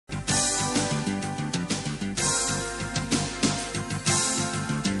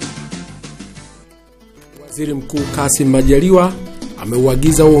Waziri Mkuu Kassim Majaliwa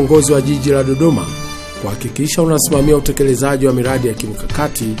ameuagiza uongozi wa jiji la Dodoma kuhakikisha unasimamia utekelezaji wa miradi ya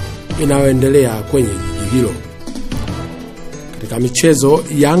kimkakati inayoendelea kwenye jiji hilo. Katika michezo,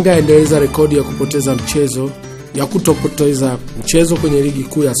 Yanga yaendeleza rekodi ya kutopoteza mchezo kwenye ligi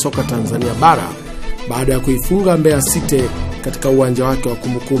kuu ya soka Tanzania bara baada ya kuifunga Mbeya City katika uwanja wake wa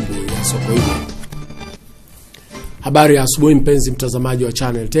kumbukumbu ya soko hilo. Habari ya asubuhi mpenzi mtazamaji wa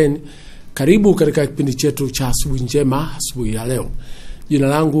Channel 10. Karibu katika kipindi chetu cha Asubuhi Njema asubuhi ya leo. Jina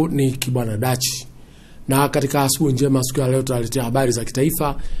langu ni Kibwana Dachi. Na katika Asubuhi Njema siku ya leo tutaletea habari za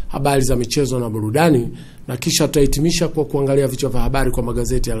kitaifa, habari za michezo na burudani, na kisha tutahitimisha kwa kuangalia vichwa vya habari kwa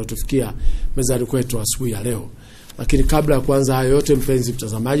magazeti yaliyotufikia mezani kwetu asubuhi ya leo. Lakini kabla ya kuanza hayo yote mpenzi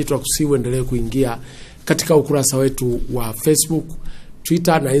mtazamaji, tunakusihi uendelee kuingia katika ukurasa wetu wa Facebook,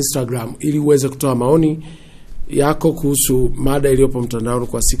 Twitter na Instagram ili uweze kutoa maoni yako kuhusu mada iliyopo mtandaoni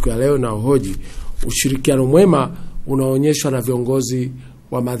kwa siku ya leo, na uhoji ushirikiano mwema unaonyeshwa na viongozi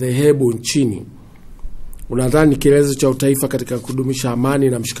wa madhehebu nchini. Unadhani kielezo cha utaifa katika kudumisha amani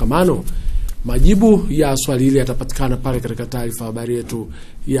na mshikamano? Majibu ya swali hili yatapatikana pale katika taarifa habari yetu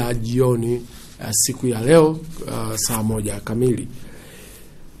ya jioni siku ya leo saa 1 kamili.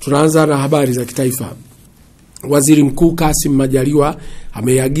 Tunaanza na habari za kitaifa. Waziri Mkuu Kassim Majaliwa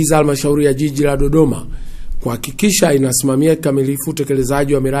ameiagiza halmashauri ya jiji la Dodoma kuhakikisha inasimamia kikamilifu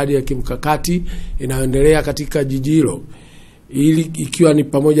utekelezaji wa miradi ya kimkakati inayoendelea katika jiji hilo, ili ikiwa ni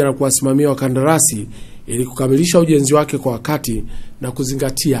pamoja na kuwasimamia wakandarasi ili kukamilisha ujenzi wake kwa wakati na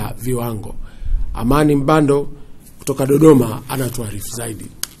kuzingatia viwango. Amani Mbando kutoka Dodoma anatuarifu zaidi.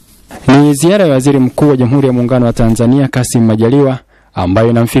 Ni ziara ya Waziri Mkuu wa Jamhuri ya Muungano wa Tanzania Kassim Majaliwa ambayo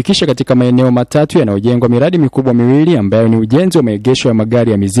inamfikisha katika maeneo matatu yanayojengwa miradi mikubwa miwili ambayo ni ujenzi wa maegesho ya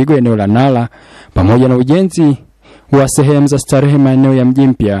magari ya mizigo eneo la Nala pamoja na ujenzi wa sehemu za starehe maeneo ya Mji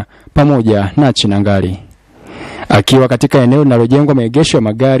Mpya pamoja na Chinangali. Akiwa katika eneo linalojengwa maegesho ya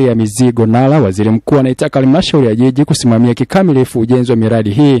magari ya mizigo Nala, Waziri Mkuu anaitaka halmashauri ya jiji kusimamia kikamilifu ujenzi wa miradi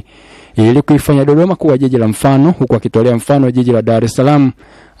hii ili kuifanya Dodoma kuwa jiji la mfano, huku akitolea mfano wa jiji la Dar es Salaam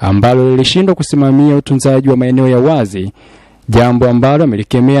ambalo lilishindwa kusimamia utunzaji wa maeneo ya wazi, jambo ambalo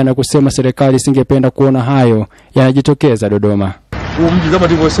amelikemea na kusema serikali isingependa kuona hayo yanajitokeza Dodoma. Huu mji kama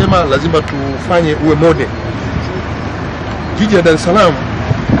nilivyosema lazima tufanye uwe model. Jiji la Dar es Salaam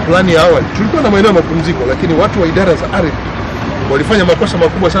plani ya awali tulikuwa na maeneo ya mapumziko, lakini watu wa idara za ardhi walifanya makosa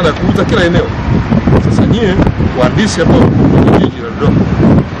makubwa sana kuuza kila eneo. Sasa nyie wahandisi hapa kwenye jiji la Dodoma,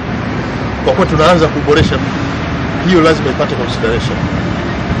 kwa kuwa tunaanza kuboresha hiyo, lazima ipate consideration.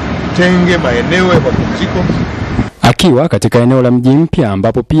 Tenge maeneo ya mapumziko. Akiwa katika eneo la Mji Mpya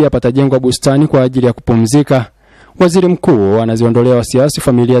ambapo pia patajengwa bustani kwa ajili ya kupumzika, Waziri Mkuu anaziondolea wasiwasi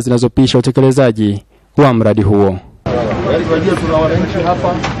familia zinazopisha utekelezaji wa mradi huo. Tunajua tuna wananchi hapa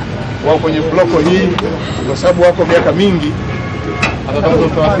wao kwenye bloko hii kwa sababu wako miaka mingi, atatafuta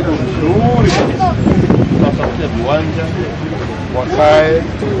utafiti mzuri kabisa. Tunatafutia viwanja wakae,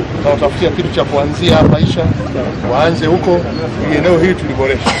 tunatafutia kitu cha kuanzia hapa maisha, waanze huko. Eneo hili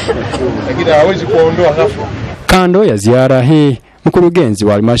tuliboresha, lakini hawezi kuondoa ghafla. Kando ya ziara hii, mkurugenzi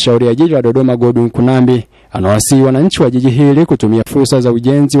wa halmashauri ya jiji la Dodoma Godwin Kunambi anawasihi wananchi wa jiji hili kutumia fursa za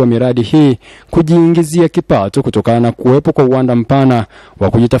ujenzi wa miradi hii kujiingizia kipato kutokana na kuwepo kwa uwanda mpana wa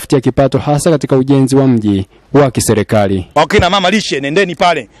kujitafutia kipato, hasa katika ujenzi wa mji wa kiserikali. Wakina mama lishe, nendeni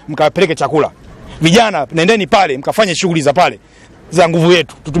pale mkapeleke chakula. Vijana nendeni pale mkafanye shughuli za pale za nguvu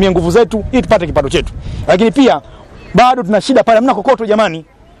yetu. Tutumie nguvu zetu ili tupate kipato chetu. Lakini pia bado tuna shida pale, hamna kokoto jamani.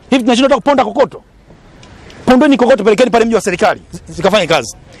 Hivi tunashindwa kuponda kokoto. Pondeni kokoto, pelekeni pale mji wa serikali zikafanye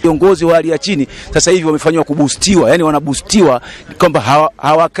kazi. Viongozi wa hali ya chini sasa hivi wamefanywa kubustiwa, yani wanabustiwa kwamba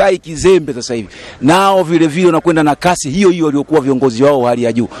hawakai kizembe sasa hivi. Nao vile vile wanakwenda na kasi hiyo hiyo waliokuwa viongozi wao wa hali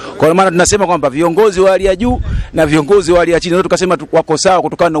ya juu. Kwa maana tunasema kwamba viongozi wa hali ya juu na viongozi wa hali ya chini ndio tukasema wako sawa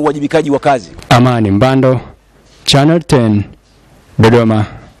kutokana na uwajibikaji wa kazi. Amani Mbando, Channel 10, Dodoma.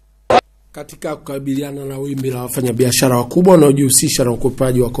 Katika kukabiliana na wimbi la wafanyabiashara wakubwa wanaojihusisha na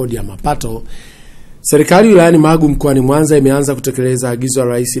ukwepaji wa kodi ya mapato, serikali wilayani Magu mkoani Mwanza imeanza kutekeleza agizo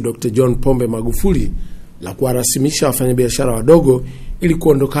la Rais Dr. John Pombe Magufuli la kuwarasimisha wafanyabiashara wadogo ili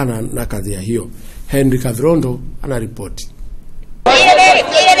kuondokana na kadhia hiyo. Henry Kavirondo anaripoti.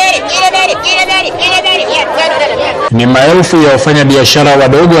 Ni maelfu ya wafanyabiashara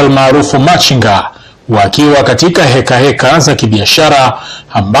wadogo almaarufu machinga wakiwa katika heka za kibiashara,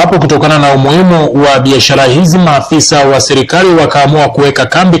 ambapo kutokana na umuhimu wa biashara hizi maafisa wa serikali wakaamua kuweka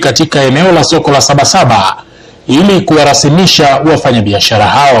kambi katika eneo la soko la Sabasaba ili kuwarasimisha wafanyabiashara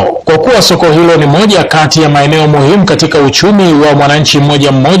hao. Kwa kuwa soko hilo ni moja kati ya maeneo muhimu katika uchumi wa mwananchi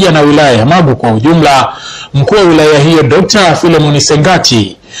mmoja na wilaya ya Magu kwa ujumla, mkuu wa wilaya hiyo Dr. Philemon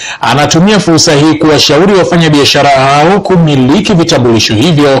Sengati anatumia fursa hii kuwashauri wafanyabiashara hao kumiliki vitambulisho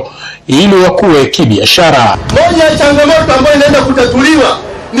hivyo ili wakuwe kibiashara. Moja ya changamoto ambayo inaenda kutatuliwa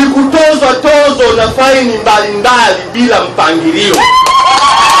ni kutozwa tozo na faini mbalimbali bila mpangilio.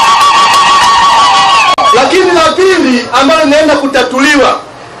 Lakini la pili ambalo inaenda kutatuliwa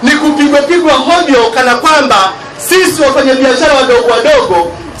ni kupigwa hovyo kana kwamba sisi wafanyabiashara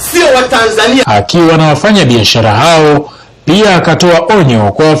wadogo sio Watanzania. Akiwa na wafanyabiashara hao, pia akatoa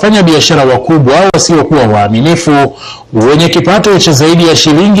onyo kwa wafanyabiashara wakubwa wasiokuwa waaminifu wenye kipato cha zaidi ya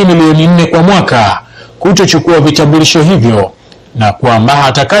shilingi milioni 4 kwa mwaka kutochukua vitambulisho hivyo, na kwamba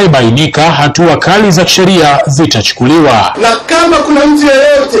atakayebainika hatua kali za kisheria zitachukuliwa. Na kama kuna mtu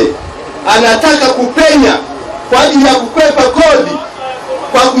yeyote anataka kupenya kwa ajili ya kukwepa kodi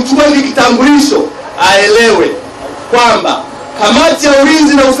kwa kuchukua hiki kitambulisho, aelewe kwamba kamati ya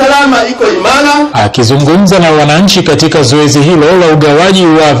ulinzi na usalama iko imara. Akizungumza na wananchi katika zoezi hilo la ugawaji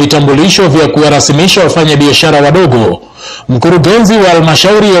wa vitambulisho vya kuwarasimisha wafanyabiashara wadogo, mkurugenzi wa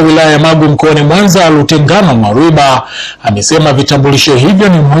halmashauri ya wilaya ya Magu mkoani Mwanza Lutengano Mwaruiba amesema vitambulisho hivyo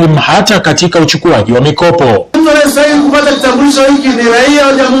ni muhimu hata katika uchukuaji wa mikopo. Mtu anayestahili kupata kitambulisho hiki ni raia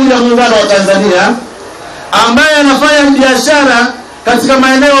wa Jamhuri ya Muungano wa Tanzania ambaye anafanya biashara katika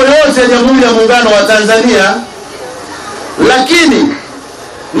maeneo yote ya Jamhuri ya Muungano wa Tanzania. Lakini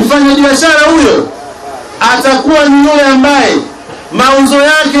mfanyabiashara huyo atakuwa ni yule ambaye mauzo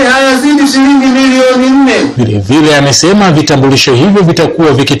yake hayazidi shilingi milioni 4. Vile vile amesema vitambulisho hivyo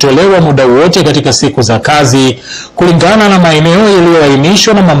vitakuwa vikitolewa muda wote katika siku za kazi kulingana na maeneo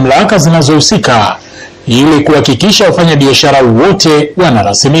yaliyoainishwa na mamlaka zinazohusika ili kuhakikisha wafanyabiashara wote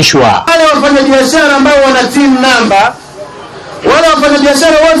wanarasimishwa. Wale wafanyabiashara ambao wana TIN number, wale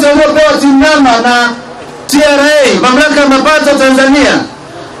wafanyabiashara wote waliopewa TIN number na TRA, mamlaka ya mapato Tanzania,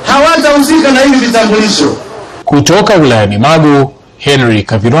 hawatahusika na hivi vitambulisho. Kutoka wilayani Magu, Henry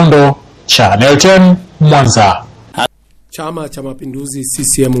Kavirondo, Channel 10, Mwanza. Chama cha Mapinduzi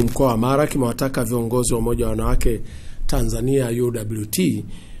CCM mkoa wa Mara kimewataka viongozi wa Umoja wa Wanawake Tanzania UWT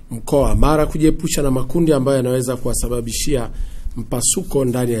mkoa wa Mara kujiepusha na makundi ambayo yanaweza kuwasababishia mpasuko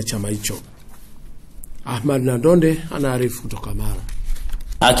ndani ya chama hicho. Ahmad Nandonde anaarifu kutoka Mara.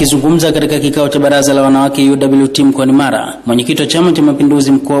 Akizungumza katika kikao cha baraza la wanawake UWT mkoani Mara, mwenyekiti wa Chama cha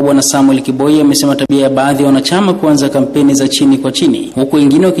Mapinduzi mkoa Bwana Samuel Kiboi amesema tabia ya baadhi ya wanachama kuanza kampeni za chini kwa chini huku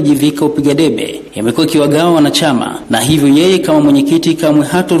wengine wakijivika upiga debe yamekuwa kiwagawa wanachama, na hivyo yeye kama mwenyekiti kamwe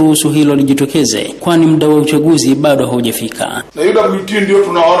hatoruhusu hilo lijitokeze, kwani muda wa uchaguzi bado haujafika. Na UWT ndio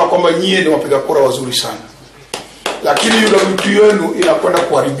tunaona kwamba nyie ni wapiga kura wazuri sana, lakini UWT yenu inakwenda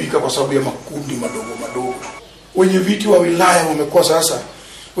kuharibika kwa sababu ya makundi madogo. Wenye viti wa wilaya wamekuwa sasa,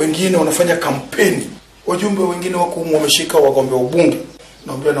 wengine wanafanya kampeni, wajumbe wengine wako wameshika wagombea ubunge.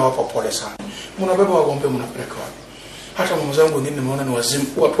 Naomba na wapa pole sana. Mnabeba wagombea mnapeleka wapi? Hata mama zangu wengine nimeona ni wazimu,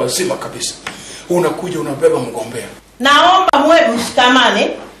 watu wazima kabisa. Unakuja unabeba mgombea. Naomba mwe mshikamane,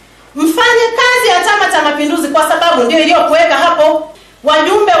 mfanye kazi ya Chama cha Mapinduzi kwa sababu ndio iliyokuweka hapo.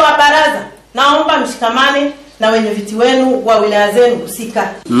 Wajumbe wa baraza, naomba mshikamane na wenye viti wenu wa wilaya zenu husika.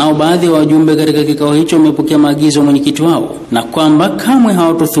 Nao baadhi ya wajumbe katika kikao hicho wamepokea maagizo ya mwenyekiti wao na kwamba kamwe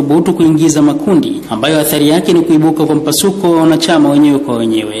hawatothubutu kuingiza makundi ambayo athari yake ni kuibuka kwa mpasuko wa wanachama wenyewe kwa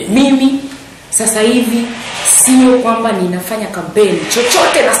wenyewe. Mimi sasa hivi sio kwamba ninafanya kampeni,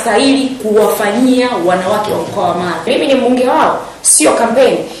 chochote nastahili kuwafanyia wanawake wa mkoa wa Mara. Mimi ni mbunge wao, sio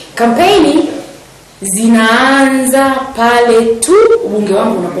kampeni. Kampeni zinaanza pale tu ubunge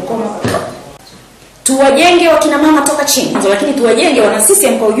wangu unapokoma. Tuwajenge wakina mama toka chini, lakini tuwajenge wana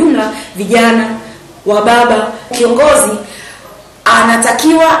CCM kwa ujumla, vijana, wa baba. Kiongozi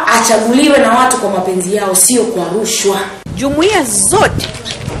anatakiwa achaguliwe na watu kwa mapenzi yao, sio kwa rushwa. Jumuiya zote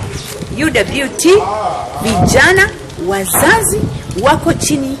UWT, vijana, wazazi wako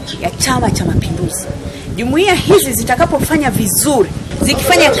chini ya Chama cha Mapinduzi. Jumuiya hizi zitakapofanya vizuri,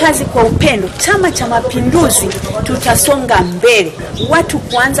 zikifanya kazi kwa upendo, Chama cha Mapinduzi tutasonga mbele. Watu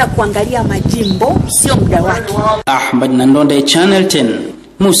kuanza kuangalia majimbo sio muda wake. Ahmad Nandonde, Channel 10,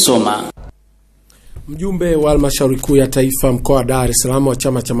 Musoma. Mjumbe wa halmashauri kuu ya taifa mkoa wa Dar es Salaam wa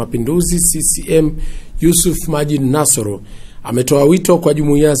Chama cha Mapinduzi CCM Yusuf Majid Nasoro ametoa wito kwa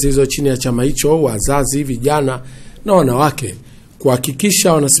jumuiya zilizo chini ya chama hicho, wazazi, vijana na wanawake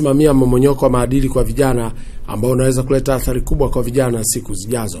kuhakikisha wanasimamia mmomonyoko wa maadili kwa vijana ambao unaweza kuleta athari kubwa kwa vijana siku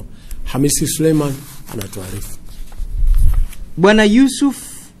zijazo. Hamisi Suleiman anatuarifu. Bwana Yusuf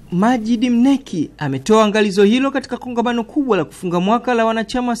Majid Mneki ametoa angalizo hilo katika kongamano kubwa la kufunga mwaka la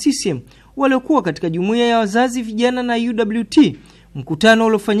wanachama CCM waliokuwa katika jumuiya ya wazazi, vijana na UWT, mkutano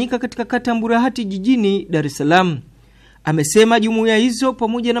uliofanyika katika kata Mburahati jijini Dar es Salaam. Amesema jumuiya hizo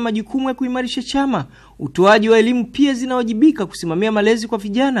pamoja na majukumu ya kuimarisha chama, utoaji wa elimu pia zinawajibika kusimamia malezi kwa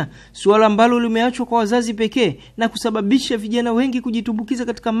vijana, suala ambalo limeachwa kwa wazazi pekee na kusababisha vijana wengi kujitumbukiza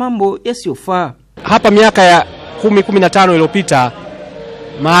katika mambo yasiyofaa. Hapa miaka ya 10-15 iliyopita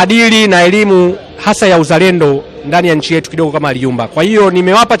maadili na elimu hasa ya uzalendo ndani ya nchi yetu kidogo kama aliumba. Kwa hiyo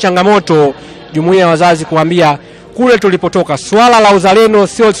nimewapa changamoto jumuiya ya wazazi kuambia kule tulipotoka, swala la uzalendo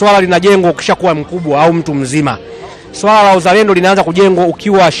sio swala linajengwa ukishakuwa mkubwa au mtu mzima. Swala la uzalendo linaanza kujengwa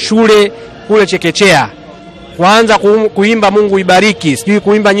ukiwa shule kule chekechea. Kuanza kuimba Mungu ibariki, sijui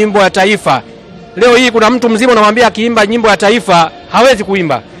kuimba nyimbo ya taifa. Leo hii kuna mtu mzima unamwambia akiimba nyimbo ya taifa hawezi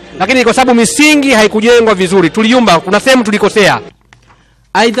kuimba. Lakini kwa sababu misingi haikujengwa vizuri, tuliumba, kuna sehemu tulikosea.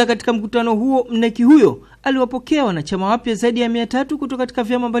 Aidha, katika mkutano huo mneki huyo aliwapokea wanachama wapya zaidi ya 300 kutoka katika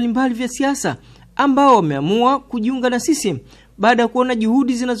vyama mbalimbali vya siasa ambao wameamua kujiunga na CCM baada ya kuona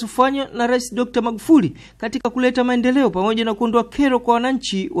juhudi zinazofanywa na Rais Dr. Magufuli katika kuleta maendeleo pamoja na kuondoa kero kwa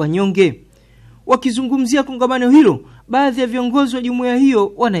wananchi wanyonge. Wakizungumzia kongamano hilo, baadhi ya viongozi wa jumuiya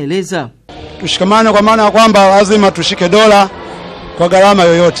hiyo wanaeleza, tushikamane kwa maana ya kwamba lazima tushike dola kwa gharama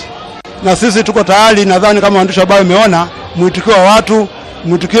yoyote. Na sisi tuko tayari, nadhani kama waandishi habari umeona mwitikio wa watu,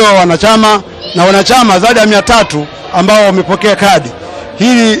 mwitikio wa wanachama na wanachama zaidi ya 300 ambao wamepokea kadi.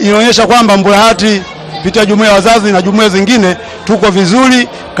 Hili inaonyesha kwamba Mburahati kupitia jumuiya ya wazazi na jumuiya zingine tuko vizuri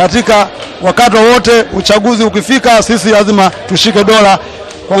katika wakati wote. Uchaguzi ukifika, sisi lazima tushike dola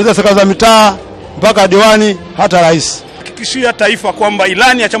kuanzia serikali za mitaa mpaka diwani hata rais. Hakikishia taifa kwamba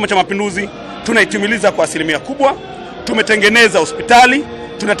ilani ya Chama cha Mapinduzi tunaitimiliza kwa 100% kubwa. Tumetengeneza hospitali,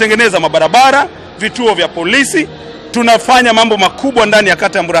 tunatengeneza mabarabara, vituo vya polisi, tunafanya mambo makubwa ndani ya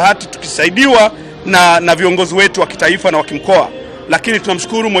kata ya Mburahati tukisaidiwa na viongozi wetu wa kitaifa na wa kimkoa. Lakini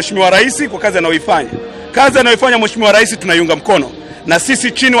tunamshukuru Mheshimiwa Rais kwa kazi anayoifanya. Kazi anayoifanya Mheshimiwa Rais tunaiunga mkono, na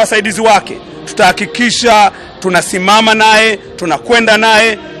sisi chini wasaidizi wake tutahakikisha tunasimama naye, tunakwenda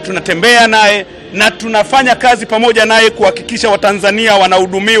naye, tunatembea naye na tunafanya kazi pamoja naye kuhakikisha Watanzania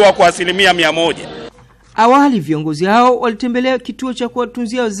wanahudumiwa kwa 100%. Awali viongozi hao walitembelea kituo cha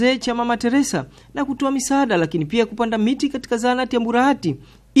kuwatunzia wazee cha Mama Teresa na kutoa misaada, lakini pia kupanda miti katika zahanati ya Mburahati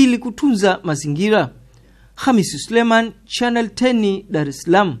ili kutunza mazingira. Hamisi Suleiman, Channel 10, Dar es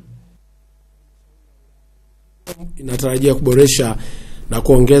Salaam. Inatarajia kuboresha na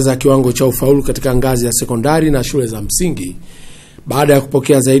kuongeza kiwango cha ufaulu katika ngazi ya sekondari na shule za msingi baada ya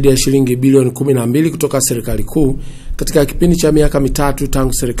kupokea zaidi ya shilingi bilioni 12 kutoka serikali kuu katika kipindi cha miaka 3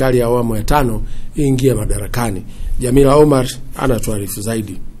 tangu serikali ya awamu ya 5 iingie madarakani. Jamila Omar anatuarifu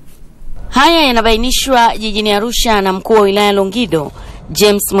zaidi. Haya yanabainishwa jijini Arusha na mkuu wa wilaya Longido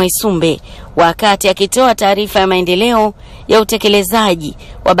James Mwaisumbe wakati akitoa taarifa ya maendeleo ya utekelezaji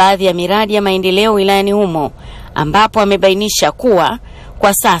wa baadhi ya miradi ya maendeleo wilayani humo, ambapo amebainisha kuwa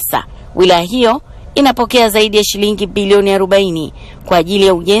kwa sasa wilaya hiyo inapokea zaidi ya shilingi bilioni 40 kwa ajili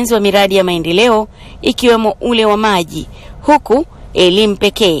ya ujenzi wa miradi ya maendeleo ikiwemo ule wa maji, huku elimu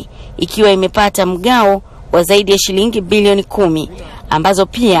pekee ikiwa imepata mgao wa zaidi ya shilingi bilioni 10 ambazo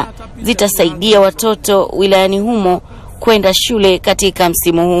pia zitasaidia watoto wilayani humo kwenda shule katika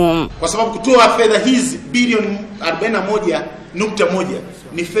msimu huu. Kwa sababu kutoa fedha hizi bilioni 41.1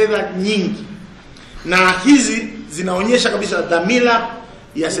 ni fedha nyingi, na hizi zinaonyesha kabisa dhamira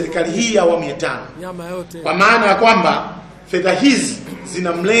ya serikali hii ya awamu ya 5, kwa maana ya kwamba fedha hizi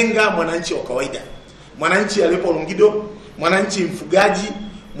zinamlenga mwananchi wa kawaida, mwananchi aliyepo Longido, mwananchi mfugaji,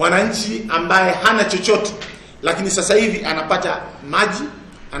 mwananchi ambaye hana chochote, lakini sasa hivi anapata maji,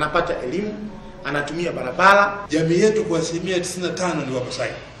 anapata elimu, anatumia barabara. Jamii yetu kwa 95% ni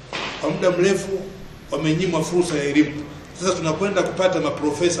Wamasai. Kwa muda mrefu wamenyimwa fursa ya elimu. Sasa tunakwenda kupata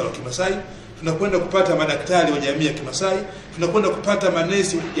maprofesa wa Kimasai, tunakwenda kupata madaktari wa jamii ya Kimasai, tunakwenda kupata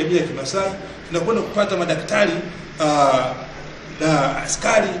manesi wa jamii ya Kimasai, tunakwenda kupata madaktari na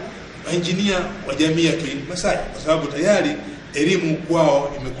askari, maengineer wa jamii ya Kimasai, kwa sababu tayari elimu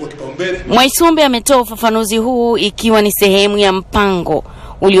kwao imekuwa kipaumbele. Mwaisumbe ametoa ufafanuzi huu ikiwa ni sehemu ya mpango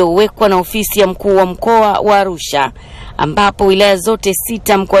uliowekwa na ofisi ya mkuu wa mkoa wa Arusha, ambapo wilaya zote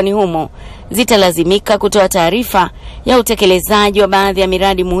 6 mkoani humo zitalazimika kutoa taarifa ya utekelezaji wa baadhi ya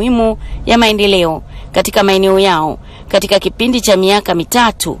miradi muhimu ya maendeleo katika maeneo yao katika kipindi cha miaka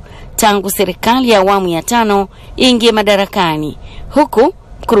 3 tangu serikali ya awamu ya 5 iingie madarakani, huku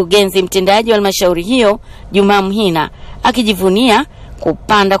mkurugenzi mtendaji wa halmashauri hiyo Juma Mhina akijivunia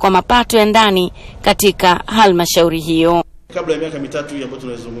kupanda kwa mapato ya ndani katika halmashauri hiyo. Kabla ya miaka 3 hii ambayo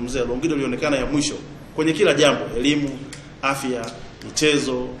tunazungumzia, Longido ilionekana ya mwisho kwenye kila jambo: elimu, afya,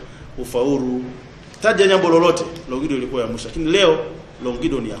 michezo, ufaulu. Taja jambo lolote, Longido ilikuwa ya mwisho. Lakini leo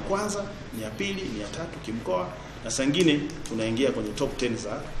Longido ni ya kwanza, ni ya pili, ni ya 3 kimkoa, na sangine tunaingia kwenye top 10 za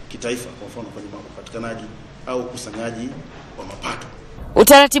kitaifa, kwa mfano kwenye upatikanaji au ukusanyaji wa mapato.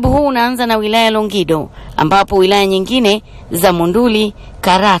 Utaratibu huu unaanza na wilaya Longido, ambapo wilaya nyingine za Monduli,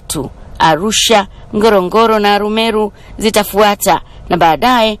 Karatu, Arusha, Ngorongoro na Arumeru zitafuata, na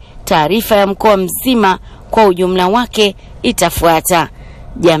baadaye taarifa ya mkoa mzima kwa ujumla wake itafuata.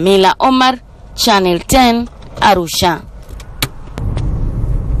 Jamila Omar, Channel 10, Arusha.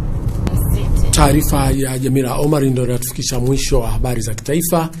 Taarifa ya Jamila Omar ndio inatufikisha mwisho wa habari za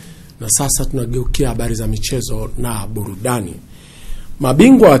kitaifa, na sasa tunageukia habari za michezo na burudani.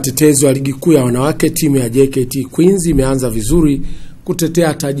 Mabingwa watetezi wa ligi kuu ya wanawake, timu ya JKT Queens imeanza vizuri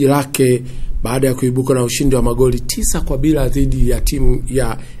kutetea taji lake baada ya kuibuka na ushindi wa magoli 9-0 dhidi ya timu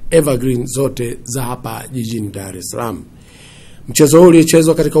ya Evergreen zote za hapa jijini Dar es Salaam. Mchezo huu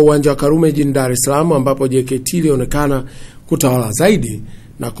ulichezwa katika uwanja wa Karume jijini Dar es Salaam, ambapo JKT ilionekana kutawala zaidi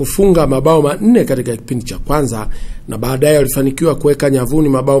na kufunga mabao 4 katika kipindi cha kwanza, na baadaye walifanikiwa kuweka nyavuni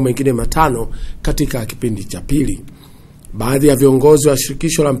mabao mengine 5 katika kipindi cha pili. Baadhi ya viongozi wa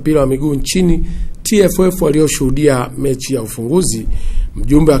shirikisho la mpira wa miguu nchini TFF walioshuhudia mechi ya ufunguzi,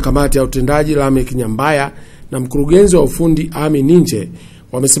 mjumbe wa kamati ya utendaji Lamek Nyambaya na mkurugenzi wa ufundi Ami Ninje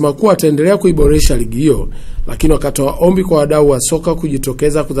wamesema kuwa wataendelea kuiboresha ligi hiyo, lakini wakatoa ombi kwa wadau wa soka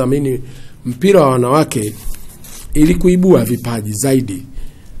kujitokeza kudhamini mpira wa wanawake ili kuibua vipaji zaidi.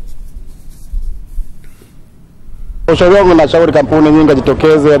 Ushauri wangu, na shauri kampuni nyingi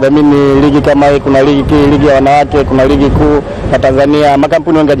jitokeze dhamini ligi kama hii. Kuna ligi ya wanawake, kuna ligi kuu ya Tanzania.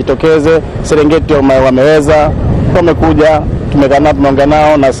 Makampuni wengi jitokeze. Serengeti wameweza, wamekuja, tumeongea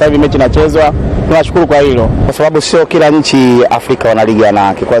nao na sasa hivi mechi inachezwa. Tunashukuru kwa hilo, kwa sababu sio kila nchi Afrika wana ligi ya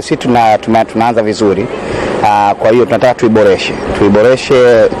wanawake. Kwa sisi tunaanza vizuri. Kwa hiyo tunataka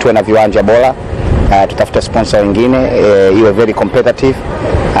tuiboreshe, tuwe na viwanja bora, tutafute sponsor wengine, iwe very competitive,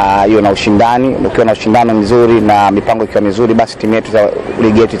 iwe na ushindani. Ukiwa na ushindano mzuri na mipango ikiwa mizuri, basi timu yetu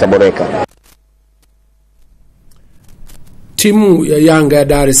ligi yetu itaboreka. Timu ya Yanga ya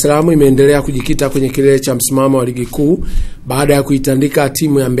Dar es Salaam imeendelea kujikita kwenye kilele cha msimamo wa ligi kuu baada ya kuitandika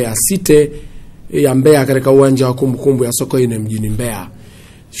timu ya Mbeya City ya Mbeya katika uwanja wa kumbukumbu ya Sokoine mjini Mbeya.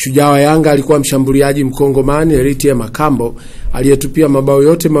 Shujaa wa Yanga alikuwa mshambuliaji Mkongomani Eritie Makambo aliyetupia mabao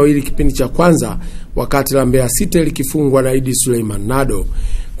yote mawili kipindi cha kwanza, wakati la Mbeya City likifungwa na Idi Suleiman Nado.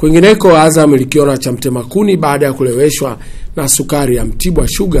 Kwingineko, Azam ilikiona cha mtemakuni baada ya kuleweshwa na Sukari ya Mtibwa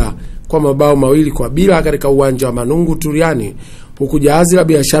Sugar kwa mabao 2-0 katika uwanja wa Manungu Turiani, huku Jahazi la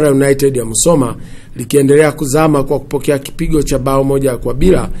Biashara United ya Musoma likiendelea kuzama kwa kupokea kipigo cha bao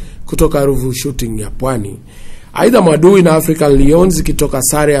 1-0 kutoka Ruvu Shooting ya Pwani. Aidha, Mwadui na African Lions kitoka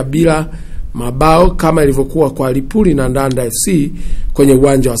sare ya bila mabao kama ilivyokuwa kwa Lipuli na Ndanda FC kwenye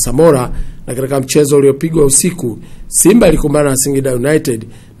uwanja wa Samora. Na katika mchezo uliopigwa usiku, Simba ilikumbana na Singida United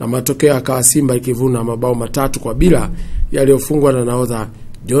na matokeo yakawa Simba ikivuna mabao 3-0 yaliyofungwa na nahodha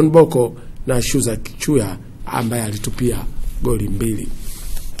John Boko na Shuza Kichuya ambaye alitupia goli 2.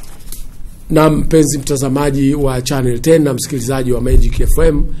 Na mpenzi mtazamaji wa Channel 10 na msikilizaji wa Magic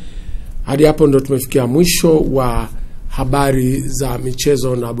FM, hadi hapo ndo tumefikia mwisho wa habari za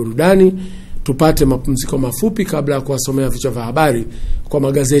michezo na burudani. Tupate mapumziko mafupi kabla ya kuwasomea vichwa vya habari kwa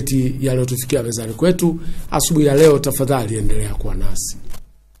magazeti yaliyotufikia mezani kwetu asubuhi ya leo. Tafadhali endelea kuwa nasi.